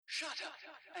Shut up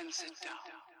and sit down.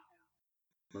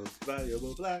 Most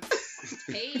valuable black.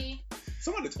 Hey.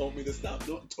 Somebody told us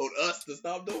to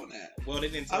stop doing that. Well, they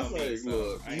didn't I tell was me. like, So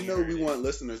look, I you ain't know heard we it. want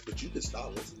listeners, but you can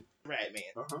stop listening. Rat man.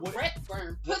 Uh-huh. Brett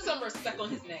Burn. Put some respect on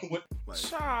his name. Like,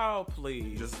 Child,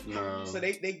 please. just no. So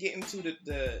they get into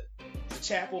the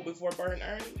chapel before Bert and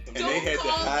Ernie. And Don't they had to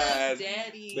call hide. them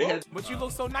daddy. They had But you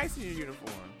look so nice in your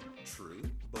uniform. True,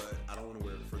 but I don't want to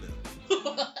wear it for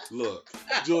them. look,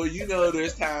 Joy. You know,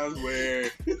 there's times where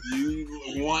you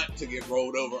want to get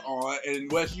rolled over on,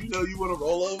 and Wes, you know, you want to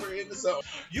roll over into something.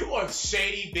 You a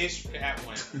shady bitch for that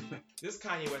one. This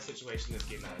Kanye West situation is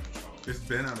getting out of control. It's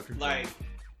been out of control. Like,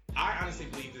 I honestly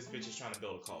believe this bitch is trying to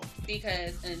build a cult.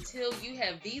 Because until you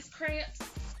have these cramps,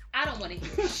 I don't want to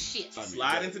hear shit. I mean,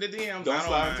 Slide into the DMs. Don't I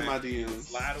slide mind. into my DMs.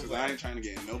 Slide 'cause away. I ain't trying to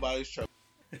get in nobody's trouble.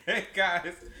 Hey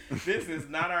guys, this is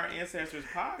Not Our Ancestors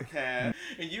podcast,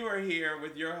 and you are here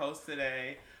with your host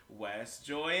today, Wes,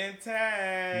 Joy, and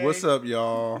Tay. What's up,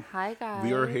 y'all? Hi guys.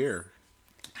 We are here.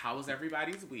 How was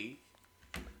everybody's week?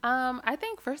 I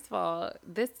think first of all,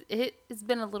 it's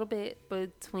been a little bit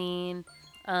between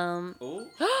Oh,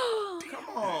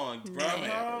 come on,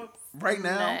 brother. Right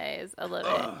now, nice. I love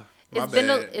it. my It's been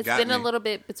bad. it's Got been a me. little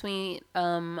bit between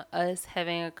us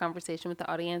having a conversation with the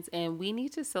audience, and we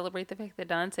need to celebrate the fact that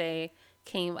Dante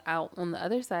came out on the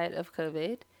other side of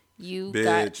COVID. You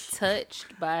got Bitch.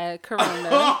 touched by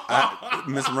Corona.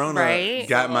 Miss Rona Right?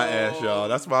 got my ass, y'all.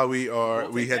 That's why we We'll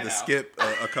had take to that skip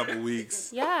a couple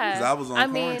weeks. Yeah, Because I was on I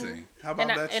mean, quarantine. How about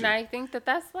that shit? And I think that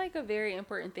that's like a very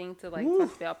important thing to like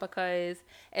talk about, because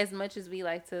as much as we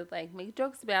like to like make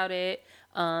jokes about it,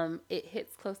 it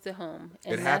hits close to home.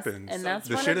 And It that's, happens. and that's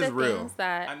The one shit of the is real. things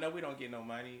I that. know we don't get no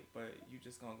money, but you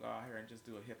just gonna go out here and just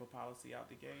do a HIPAA policy out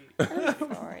the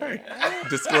gate. Sorry.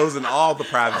 Disclosing all the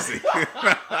privacy.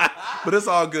 But it's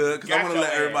all good, because I Got want to your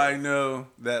let ass. everybody know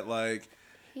that, like,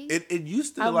 it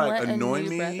used to I like want a annoy new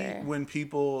me brother. when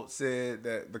people said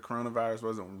that the coronavirus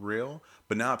wasn't real,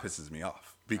 but now it pisses me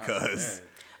off because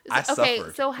I Okay,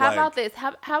 suffered. so how Like, about this?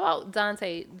 How about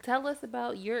Dante? Tell us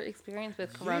about your experience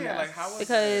with Corona, like, how was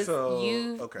because So,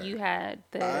 you okay. you had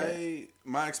the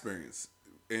my experience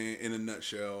in a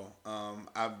nutshell,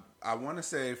 I want to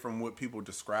say from what people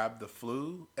describe the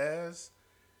flu as,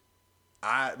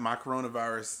 my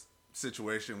coronavirus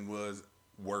situation was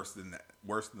worse than that,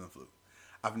 worse than the flu.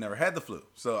 I've never had the flu,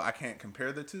 so I can't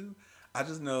compare the two. I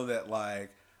just know that,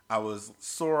 like, I was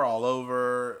sore all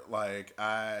over, like,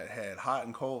 I had hot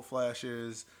and cold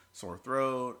flashes, sore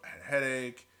throat, I had a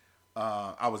headache.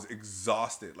 I was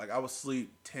exhausted. Like, I would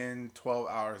sleep 10, 12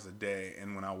 hours a day,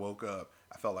 and when I woke up,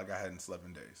 I felt like I hadn't slept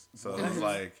in days. So it was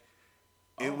like,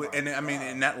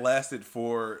 and that lasted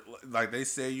for, like, they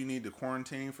say you need to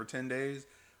quarantine for 10 days.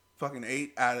 Fucking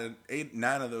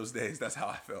 9 of those days, that's how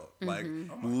I felt. Like,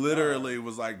 literally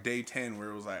was like day 10 where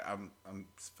it was like, I'm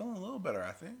feeling a little better,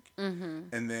 I think.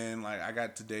 And then, like, I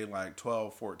got to day, like,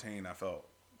 12, 14, I felt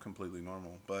completely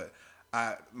normal. But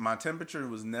my temperature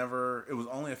was it was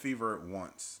only a fever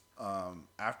once.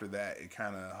 After that, it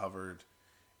kind of hovered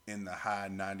in the high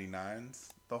 99s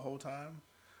the whole time.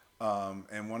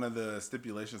 And one of the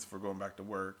stipulations for going back to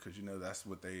work, because, you know, that's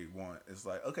what they want, is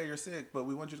like, okay, you're sick, but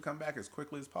we want you to come back as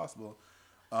quickly as possible.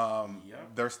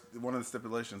 There's one of the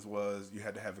stipulations was you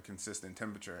had to have a consistent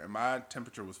temperature, and my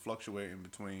temperature was fluctuating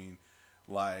between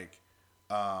like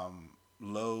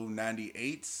low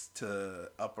 98s to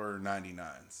upper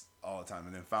 99s all the time,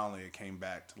 and then finally it came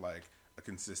back to like a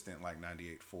consistent like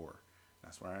 98.4.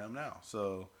 That's where I am now.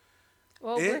 So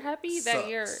well, it we're happy that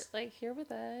you're sucks. like here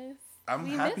with us. I'm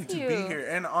We happy miss to you. be here,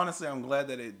 and honestly, I'm glad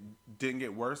that it didn't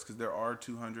get worse, because there are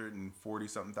 240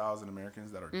 something thousand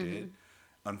Americans that are dead,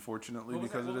 unfortunately,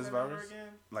 because of this virus.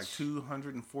 Like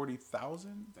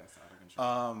 240,000. That's out of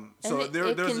control. So And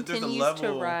there's a continues level.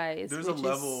 to rise, There's a which is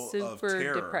level of super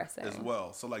terror depressing. as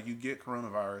well. So like you get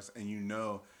coronavirus, and you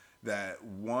know that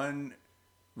one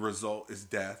result is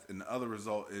death, and the other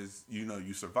result is, you know,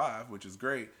 you survive, which is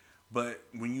great. But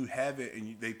when you have it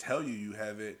and they tell you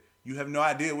have it, you have no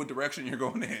idea what direction you're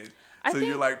going in. So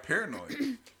you're like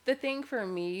paranoid. The thing for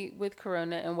me with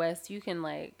Corona and West, you can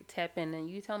like tap in and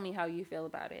you tell me how you feel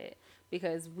about it,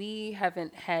 because we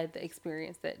haven't had the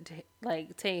experience that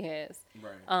like Tay has.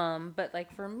 Right. But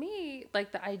like for me,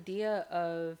 like the idea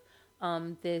of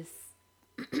this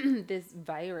this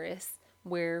virus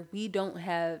where we don't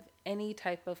have any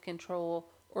type of control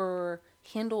or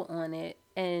handle on it,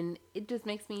 and it just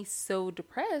makes me so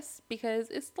depressed, because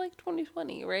it's like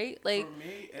 2020, right? Like For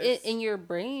me, it's- in your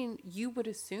brain you would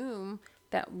assume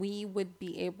that we would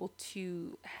be able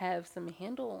to have some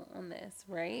handle on this,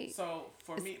 right? So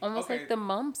for It's me, almost okay, like the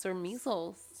mumps or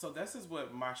measles. so this is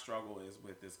what my struggle is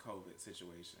with this COVID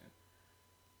situation.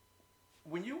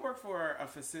 When you work for a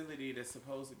facility that's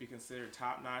supposed to be considered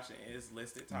top notch and is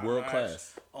listed top World notch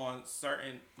class. on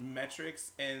certain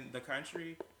metrics in the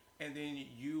country, and then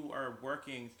you are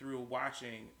working through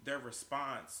watching their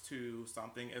response to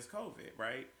something as COVID,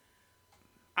 right?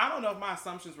 I don't know if my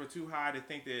assumptions were too high to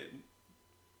think that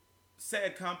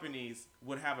said companies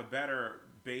would have a better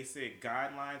basic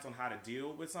guidelines on how to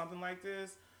deal with something like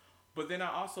this. But then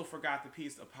I also forgot the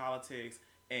piece of politics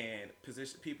and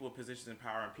people in positions in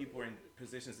power and people in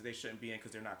positions that they shouldn't be in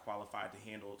because they're not qualified to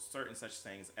handle certain such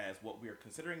things as what we are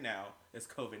considering now as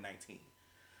COVID-19.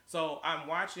 So I'm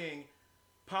watching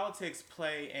politics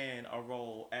play in a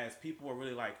role as people are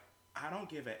really like, I don't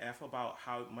give a F about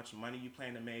how much money you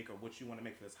plan to make or what you want to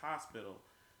make for this hospital.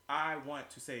 I want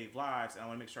to save lives and I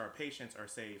want to make sure our patients are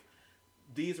safe.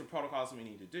 These are protocols that we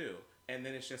need to do. And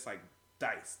then it's just like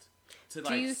diced.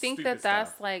 Do you think that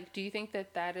that's like, do you think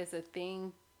that that is a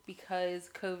thing because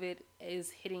COVID is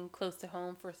hitting close to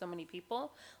home for so many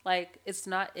people? Like, it's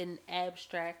not an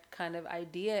abstract kind of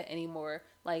idea anymore.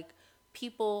 Like,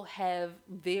 people have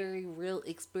very real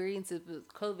experiences with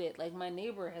COVID. Like, my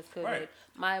neighbor has COVID, Right.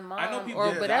 my I know mom, people or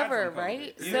that died whatever, from COVID.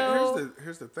 right? Yeah. So,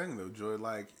 Here's the thing though, Joy.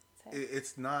 Like,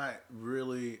 it's not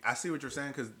really. I see what you're saying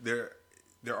because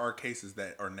there are cases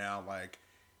that are now like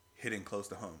hitting close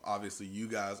to home. Obviously, you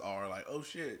guys are like, oh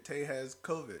shit, Tay has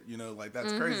COVID. You know, like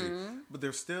that's crazy. But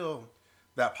there's still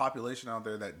that population out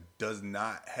there that does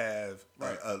not have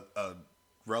Right. a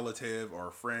relative or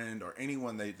a friend or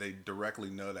anyone they directly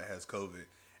know that has COVID,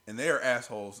 and they are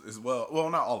assholes as well. Well,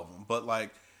 not all of them, but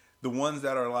like the ones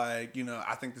that are like, you know,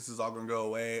 I think this is all gonna go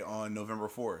away on November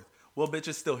 4th. Well, bitch,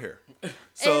 it's still here.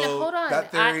 So and hold on,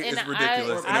 that theory is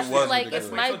ridiculous, and I it feel was like ridiculous.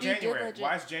 it's Wait my till due January. diligence.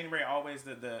 Why is January always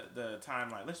the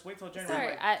timeline? Let's wait till January. Sorry,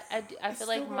 Like, I it's feel still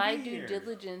like gonna my be due here.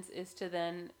 diligence is to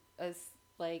then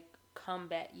like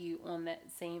combat you on that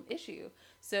same issue.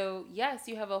 So yes,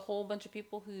 you have a whole bunch of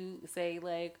people who say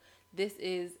like this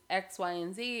is X, Y,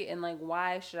 and Z, and like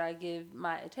why should I give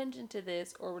my attention to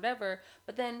this or whatever?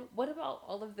 But then what about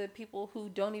all of the people who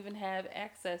don't even have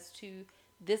access to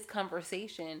this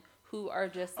conversation, who are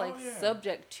just like Oh, yeah.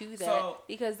 subject to that So-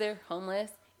 because they're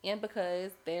homeless and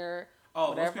because they're Oh,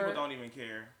 whatever. most people don't even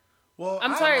care. Well,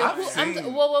 I'm sorry. I've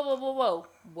Whoa,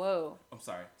 whoa. I'm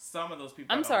sorry. Some of those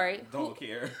people I'm sorry. don't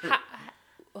care.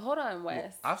 Hold on,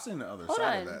 Wes. I've seen the other Hold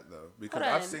side on. of that though, because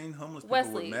Hold I've on. seen homeless people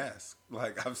Wesley. with masks.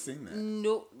 Like I've seen that.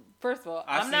 No, first of all,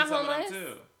 I've I'm seen not some homeless. of them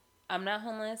too. I'm not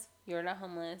homeless. You're not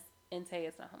homeless. And Tay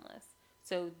is not homeless.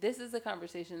 So this is a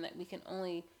conversation that we can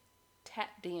only tap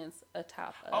dance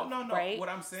atop of. Oh, no. Right? What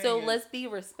I'm saying So is- let's be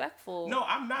respectful. No,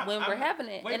 I'm not. when we're I'm- having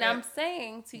it. wait a And I'm minute.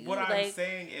 saying to you, What I'm like,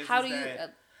 saying is, how is do you?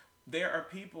 that there are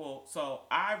people. So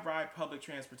I ride public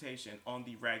transportation on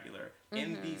the regular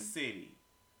in Mm-hmm. the city.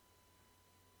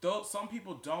 Though some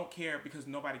people don't care because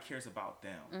nobody cares about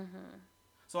them. Mm-hmm.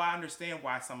 So I understand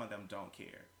why some of them don't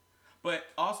care. But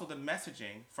also the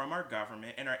messaging from our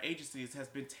government and our agencies has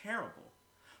been terrible.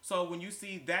 So when you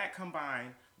see that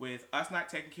combined with us not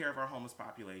taking care of our homeless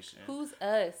population, Who's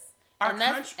us? Our and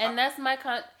that's country- and that's my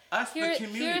us Here- the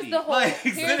community, here's the whole- like,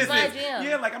 here's citizens. my jam.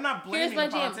 Yeah, like I'm not Here's blaming my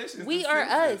the jam. politicians. We the are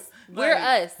citizens. us. We're Like,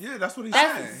 us. Yeah, that's what he's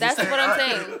That's- saying. that's He's what I'm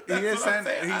saying. saying. He is That's what I'm saying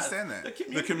that. saying. He's saying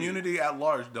that. The community. at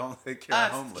large don't take care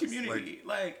of Us, homeless. community.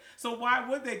 Like, so why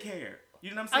would they care?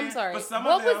 You know what I'm saying? I'm sorry. But some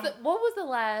What of them,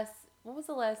 was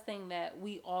the last thing that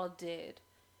we all did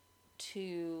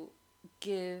to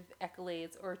give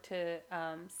accolades or to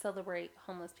celebrate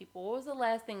homeless people? What was the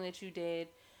last thing that you did?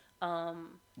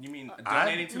 you mean I-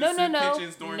 donating to No, the no, soup no.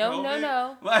 kitchens during No, COVID? no,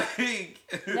 no. Like,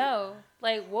 No,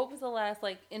 like what was the last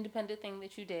like independent thing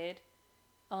that you did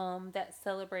that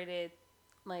celebrated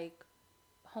like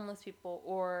homeless people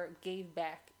or gave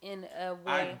back in a way?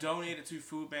 I donated to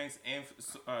food banks and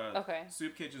Okay.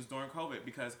 soup kitchens during COVID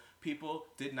because people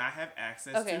did not have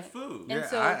access Okay. to food. And Yeah,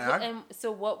 so, I-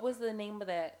 so what was the name of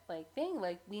that like thing?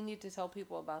 Like, we need to tell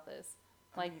people about this.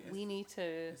 Like, mean, we need to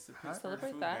It's a Pittsburgh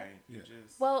celebrate food that. bank. You Yeah.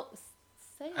 just... Well,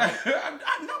 say it.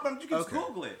 I know, but you can just Okay.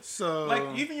 Google it. So-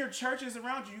 like, even your churches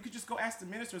around you, you could just go ask the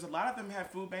ministers. A lot of them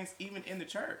have food banks even in the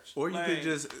church. Or you Like, could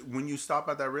just, when you stop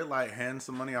at that red light, hand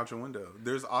some money out your window.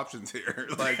 There's options here.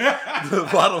 Like the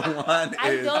bottom line I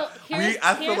is, don't- here's-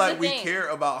 I feel here's like the we thing. care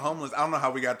about homeless. I don't know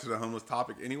how we got to the homeless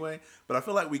topic anyway, but I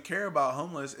feel like we care about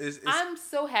homeless. I'm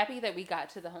so happy that we got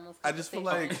to the homeless. I just feel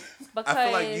conversation like I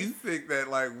feel like you because think that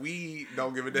like we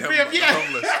don't give a damn Yeah, about yeah. the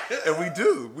homeless, and we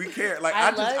do. We care. Like I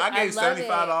I love gave it.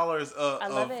 $75 I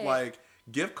love of it. like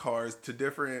gift cards to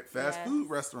different fast Yes. food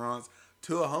restaurants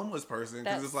to a homeless person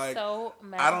because That's it's like so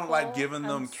I don't like magical. giving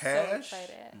them I'm so cash,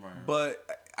 excited. but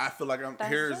I feel like That's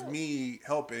here's dope. me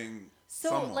helping So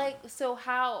someone. so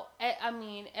how? I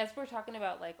mean, as we're talking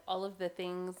about like all of the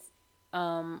things,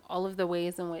 all of the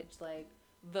ways in which like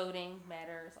voting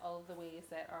matters, all of the ways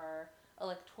that our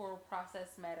electoral process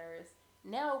matters.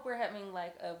 Now we're having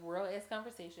like a real ass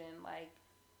conversation, like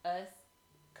us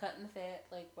cutting the fat,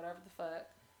 like whatever the fuck,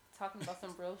 talking about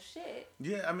some real shit.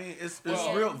 Yeah, I mean it's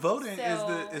Well, real. Voting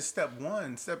so- is step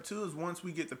one. Step two is once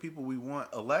we get the people we want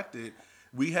elected,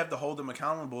 we have to hold them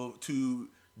accountable to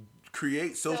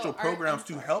create social programs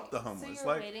to help the So homeless. you're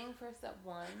like waiting for step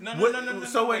one. No, what, no.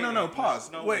 so wait, no, waiting. pause.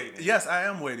 No wait, waiting. yes, I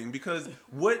am waiting because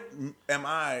what am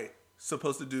I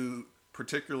supposed to do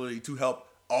particularly to help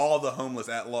all the homeless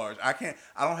at large? I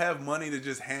don't have money to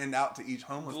just hand out to each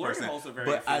homeless Glory person. holes are very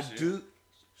But efficient. I do.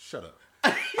 Shut up.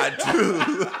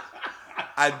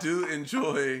 I do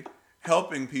enjoy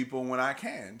helping people when I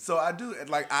can. So I do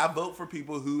I vote for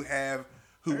people who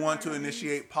want to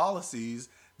initiate policies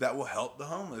that will help the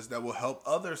homeless, that will help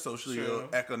other socially True.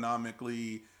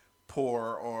 economically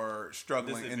poor or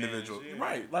struggling individuals. Yeah.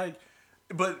 Right. Like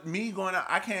but me going out,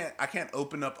 I can't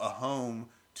open up a home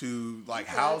to like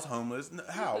house homeless.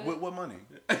 How? With what money?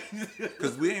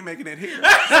 Because we ain't making it here.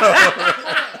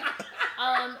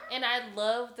 And I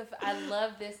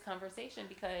love this conversation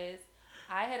because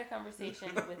I had a conversation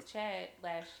with Chad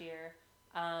last year.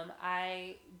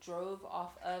 I drove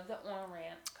off of the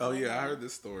on-ramp. Oh coming yeah, I home. heard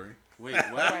this story. Wait,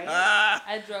 what? Right?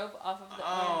 I drove off of the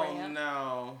Oh on-ramp.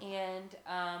 no! And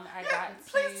I got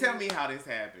to... Please tell me how this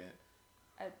happened.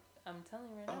 I'm telling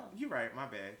you right Oh, now. you're right. My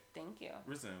bad. Thank you.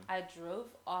 Resume. I drove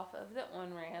off of the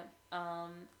on-ramp,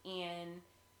 and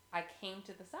I came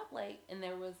to the stoplight, and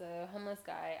there was a homeless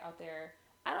guy out there.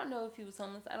 I don't know if he was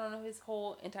homeless. I don't know his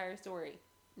whole entire story.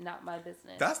 Not my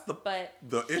business. That's the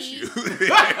issue.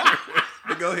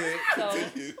 But go ahead.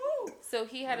 Continue. So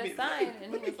he had a sign,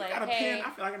 and he was like, got a "Hey." pen.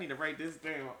 I feel like I need to write this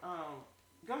down.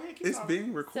 Go ahead. Keep It's talking.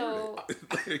 being recorded.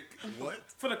 Like, what?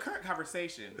 For the current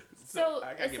conversation. So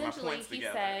I gotta get my essentially, points he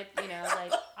together. said,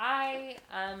 like, I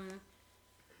am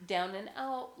down and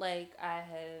out. Like, I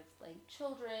have, like,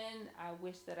 children. I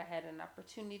wish that I had an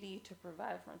opportunity to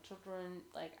provide for my children.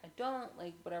 Like, I don't.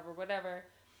 Like, whatever.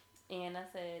 And I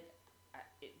said,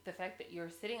 the fact that you're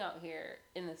sitting out here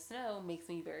in the snow makes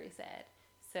me very sad.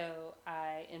 So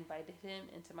I invited him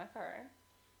into my car.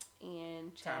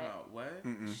 And Time out. What?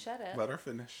 shut up. Let her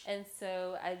finish. And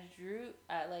so I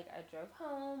drove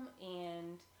home,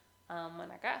 and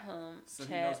when I got home, So he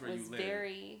Chad knows where you was live.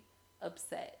 very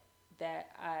upset that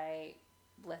I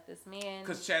let this man.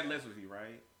 Because Chad lives with you,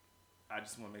 right? I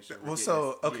just want to make sure. we're Well, getting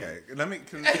so this- okay, let me.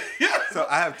 So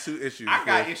I have two issues. I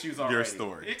got with issues Your already.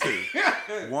 story too.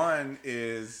 One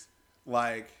is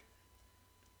like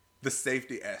the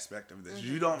safety aspect of this.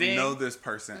 You don't Then- know this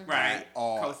person Right. at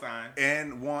all. Cosign.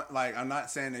 And I'm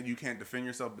not saying that you can't defend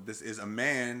yourself, but this is a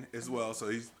man as well.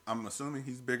 So I'm assuming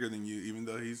he's bigger than you, even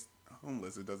though he's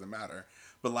homeless. It doesn't matter.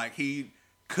 But like he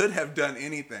could have done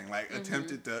anything, like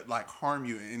attempted to like harm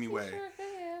you in any way. Sure could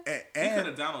have. And, He could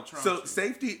have Donald Trump. so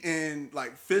safety in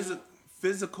like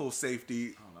physical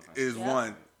safety don't know if I is said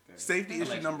one. that. Safety issue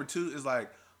Allegedly. number two is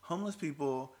like homeless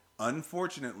people,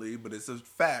 unfortunately, but it's a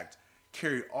fact,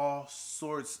 carry all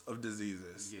sorts of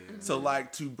diseases. Yeah. So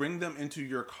like to bring them into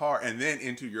your car and then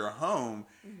into your home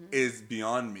is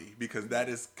beyond me because that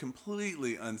is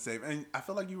completely unsafe. And I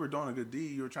feel like you were doing a good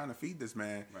deed. You were trying to feed this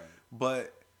man. Right.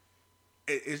 But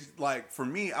it's like for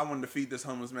me, I wanted to feed this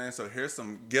homeless man. So here's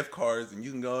some gift cards, and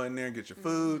you can go in there and get your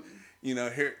food. You know,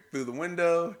 here through the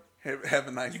window. Have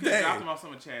a nice You could have day. dropped him off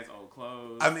some of Chad's old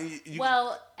clothes. I mean, you,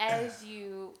 Well, as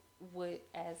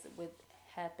would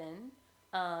happen,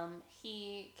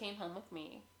 he came home with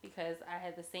me because I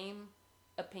had the same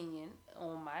opinion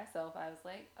on myself. I was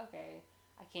like, okay,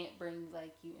 I can't bring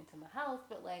like you into my house,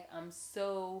 but like I'm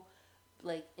so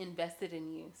like invested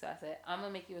in you. So I said, I'm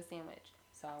gonna make you a sandwich.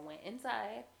 So I went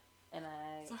inside and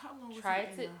I so how long was tried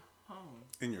he to. in the home?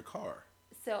 in your car.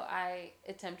 So I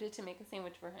attempted to make a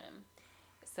sandwich for him.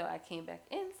 So I came back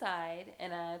inside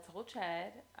and I told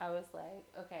Chad, I was like,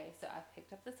 okay, so I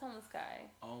picked up this homeless guy.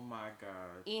 Oh my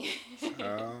god. And,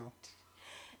 Oh.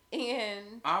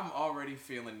 and I'm already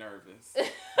feeling nervous.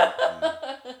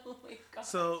 oh my God.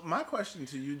 So my question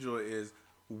to you, Joy, is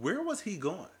where was he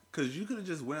going? Because you could have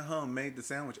just went home, made the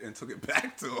sandwich, and took it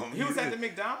back to him. He was at the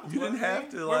McDonald's. You didn't wasn't have he?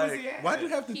 to Where was he like. at? Why'd you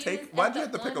have to He take? was Why'd at you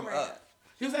have the to pick him on-ramp. up?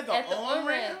 He was at the on-ramp.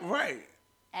 on-ramp? Right.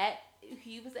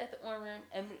 He was at the on-ramp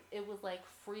and it was like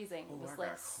freezing. It Oh, was I like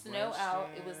got snow out.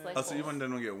 It was like Oh, so you cold. wanted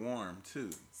them to get warm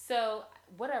too. So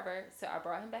whatever. So I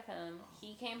brought him back home.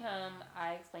 He came home.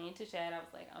 I explained to Chad. I was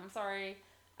like, I'm sorry.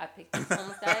 I picked this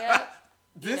homeless guy up.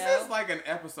 This know? is like an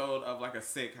episode of like a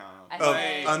sitcom. I Of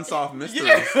Right. Unsolved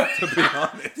Mysteries, to be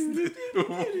honest.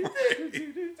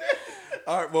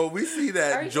 All right, well, we see Are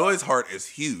that you- Joy's heart is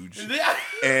huge. Yeah.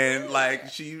 And, like,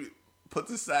 she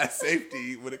puts aside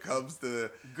safety when it comes to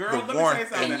Girl, the let me warmth say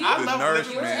something. and I the love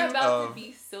living You're with nourishment about of... to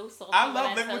be so salty. I when love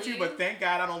living tell with you, but thank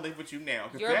God I don't live with you now.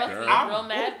 'Cause You're about to be I'm- real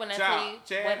mad when I tell you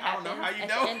Chad, what I don't know happens how you at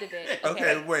know. the end of it.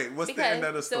 Okay, wait, what's the end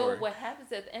of the story? So what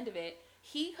happens at the end of it,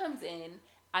 he comes in,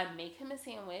 I make him a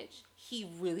sandwich. He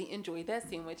really enjoyed that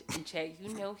sandwich. And Chad,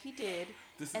 you know he did.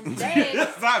 This- And then,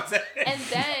 That's what I'm saying. and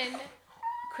then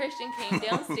Christian came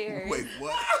downstairs. Wait,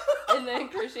 what? And then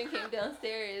Christian came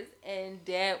downstairs and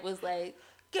Dad was like,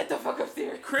 get the fuck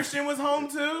upstairs. Christian was home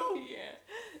too. Yeah.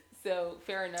 So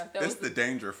fair enough. That It's was the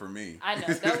danger for me. I know,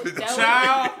 that was-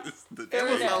 Child. It's the Fair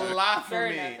It was enough. a lot for Fair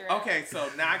me. enough, fair enough. Okay, so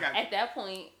now I got at that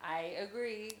point I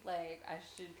agree. Like I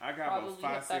should I got probably about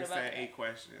 5, have thought 6, about 7, that. 8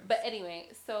 questions. But anyway,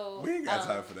 so We ain't got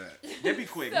time for that. They be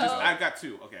quick. So- Just, I got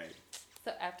 2. Okay.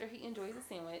 So after he enjoyed the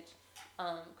sandwich,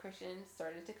 Christian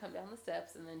started to come down the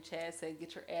steps, and then Chad said,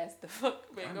 "Get your ass the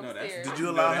fuck back I know that's- upstairs." Did you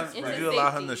No, allow that's him? right. Did you allow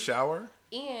him to Safety. shower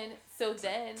And so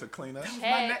then to clean up?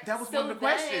 Chad, that was so one of the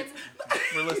questions. then-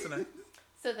 We're listening.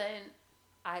 So then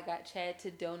I got Chad to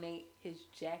donate his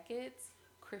jackets,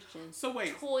 Christian's So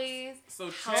wait. toys. So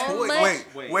How Chad.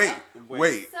 much-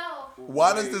 Wait. So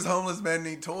Why does this homeless man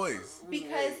need toys?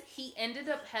 because he ended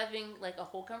up having like a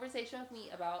whole conversation with me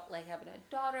about like having a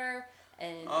daughter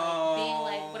and like, being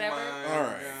like whatever. All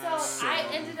right. So I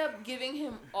ended up giving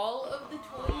him all of the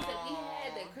toys that we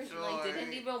had that Christian like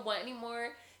didn't even want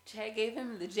anymore. Chad gave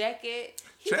him the jacket.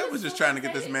 He Chad was just so trying to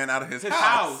get this excited. man out of his His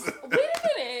house. house. Wait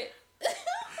a minute.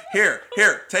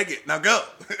 Here, take it. Now go.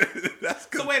 That's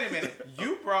good. So wait a minute.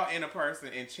 You brought in a person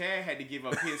and Chad had to give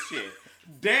up his shit.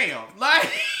 Damn. Like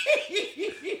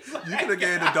You could have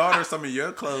gave the daughter some of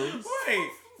your clothes. Wait.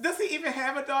 Does he even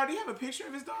have a daughter? Do you have a picture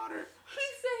of his daughter? He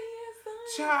said he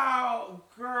has Child,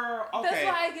 girl. Okay. That's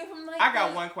why I give him like. I got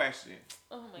the- one question.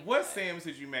 Oh my What God. sandwich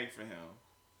did you make for him?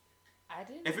 I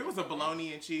didn't. If it was a make that.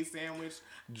 bologna and cheese sandwich,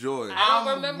 Joy. I don't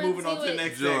I'm remember moving on to the doing-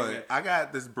 next Joy, segment. I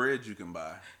got this bread you can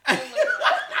buy. Oh my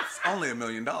God. It's only $1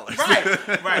 million.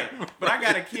 Right. But I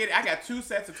got a kid. I got 2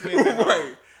 sets of twins. at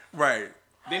home. right.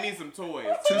 They need some toys.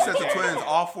 2 sets of Okay. twins.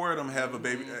 All 4 of them have a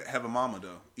baby, have a mama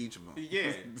though. Each of them.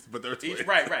 Yeah. But they're twins.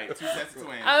 Right. 2 sets of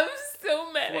twins. I'm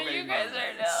so mad Poor at you baby guys mama.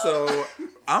 right now. So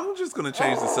I'm just gonna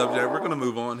change the subject. We're gonna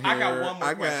move on here. I got one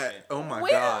more question. Oh my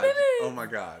Wait a god. minute. Oh my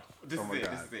god. This Oh is my it.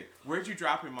 god. This is it. Where'd you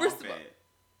drop him First off of all- at?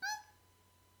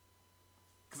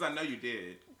 Because I know you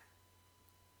did.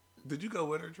 Did you go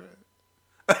with her, Trey?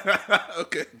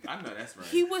 Okay. I know that's right.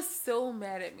 He was so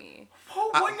mad at me.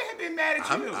 Who wouldn't have been mad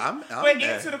at you? I'm But mad.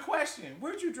 answer the question.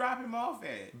 Where'd you drop him off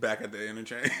at? Back at the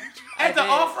interchange. At the did.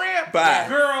 off ramp? Bye.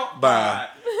 Girl, Bye.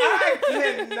 I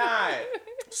cannot.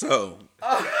 So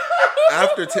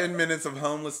after 10 minutes of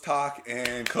homeless talk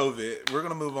and COVID, we're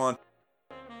gonna move on.